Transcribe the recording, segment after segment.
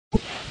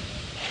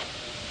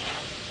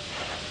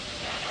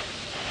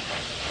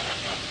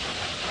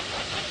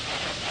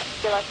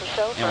like to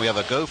show? And we have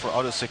a go for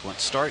auto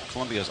sequence start.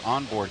 Columbia's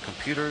onboard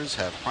computers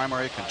have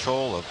primary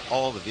control of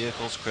all the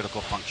vehicle's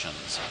critical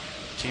functions.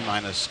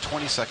 T-minus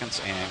 20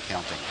 seconds and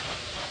counting.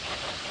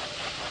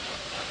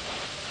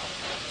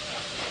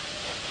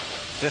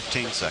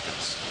 15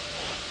 seconds.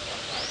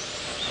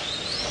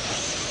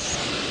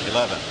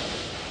 11,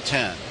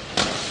 10,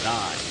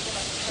 9,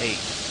 8,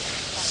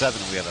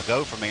 7. We have a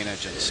go for main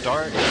engine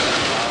start.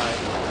 5,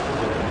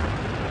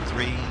 4,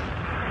 3,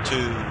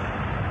 2,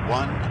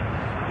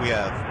 1. We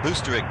have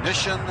booster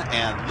ignition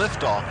and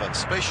liftoff of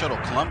Space Shuttle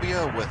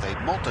Columbia with a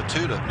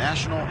multitude of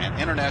national and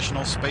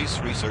international space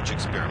research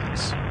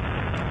experiments.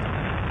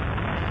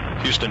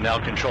 Houston now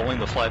controlling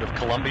the flight of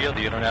Columbia,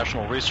 the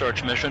international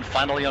research mission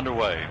finally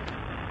underway.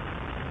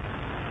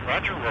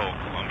 Roger, roll,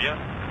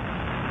 Columbia.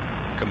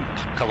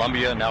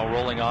 Columbia now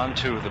rolling on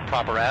to the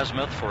proper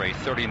azimuth for a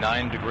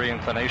 39-degree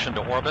inclination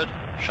to orbit.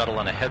 Shuttle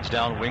in a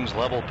heads-down, wings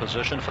level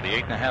position for the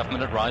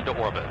 8.5-minute ride to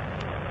orbit.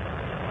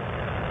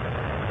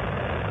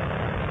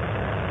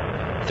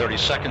 30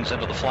 seconds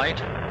into the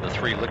flight, the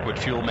 3 liquid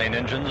fuel main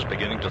engines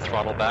beginning to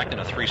throttle back in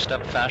a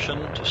 3-step fashion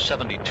to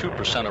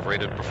 72% of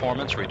rated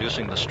performance,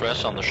 reducing the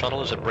stress on the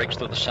shuttle as it breaks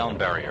through the sound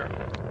barrier.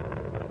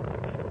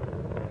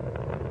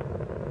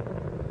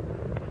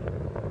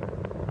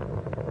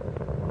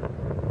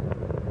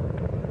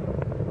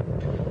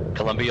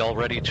 Columbia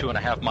already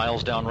 2.5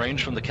 miles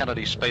downrange from the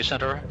Kennedy Space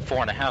Center,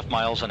 4.5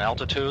 miles in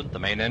altitude. The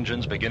main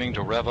engines beginning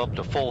to rev up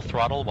to full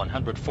throttle,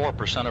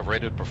 104% of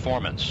rated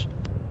performance.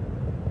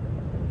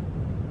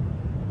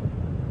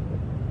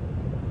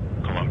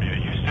 Columbia,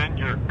 Houston,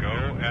 your go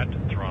at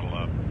throttle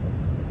up.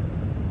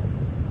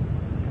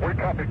 We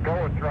copy,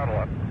 go at throttle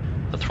up.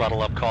 The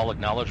throttle up call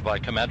acknowledged by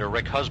Commander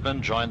Rick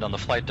Husband, joined on the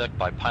flight deck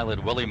by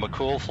pilot Willie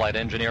McCool, flight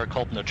engineer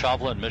Kalpana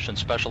Chawla, and mission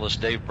specialist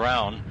Dave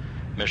Brown.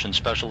 Mission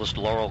Specialist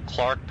Laurel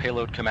Clark,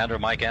 Payload Commander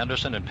Mike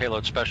Anderson, and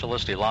Payload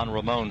Specialist Ilan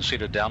Ramon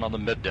seated down on the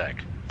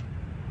middeck.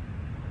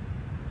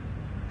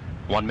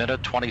 1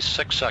 minute,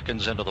 26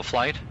 seconds into the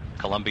flight.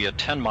 Columbia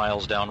 10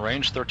 miles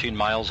downrange, 13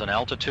 miles in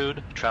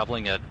altitude,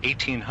 traveling at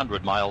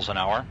 1,800 miles an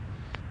hour.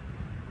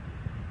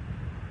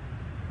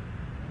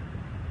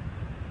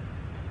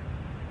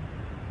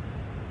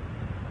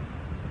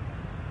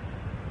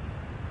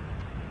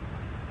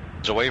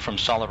 It's away from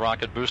solid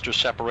rocket booster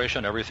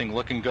separation, everything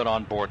looking good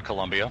on board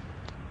Columbia.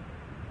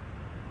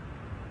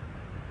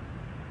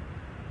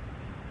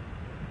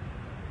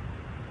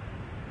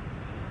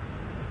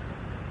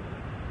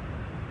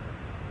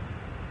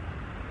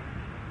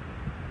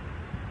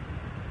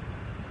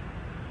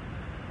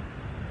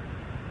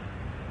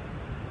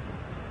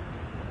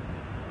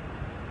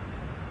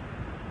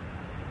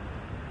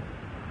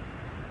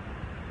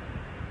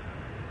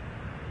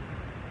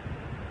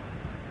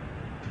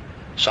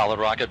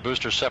 Solid rocket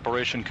booster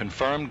separation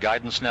confirmed.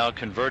 Guidance now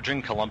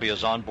converging.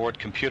 Columbia's onboard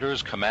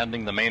computers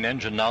commanding the main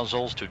engine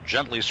nozzles to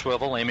gently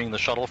swivel, aiming the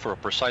shuttle for a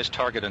precise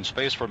target in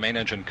space for main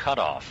engine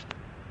cutoff.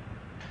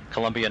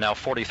 Columbia now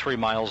 43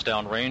 miles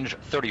downrange,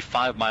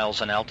 35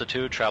 miles in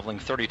altitude, traveling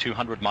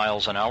 3,200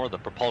 miles an hour. The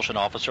propulsion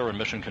officer and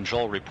mission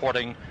control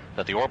reporting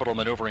that the orbital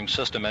maneuvering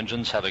system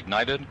engines have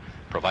ignited,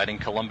 providing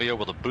Columbia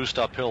with a boost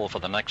uphill for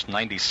the next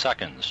 90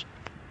 seconds.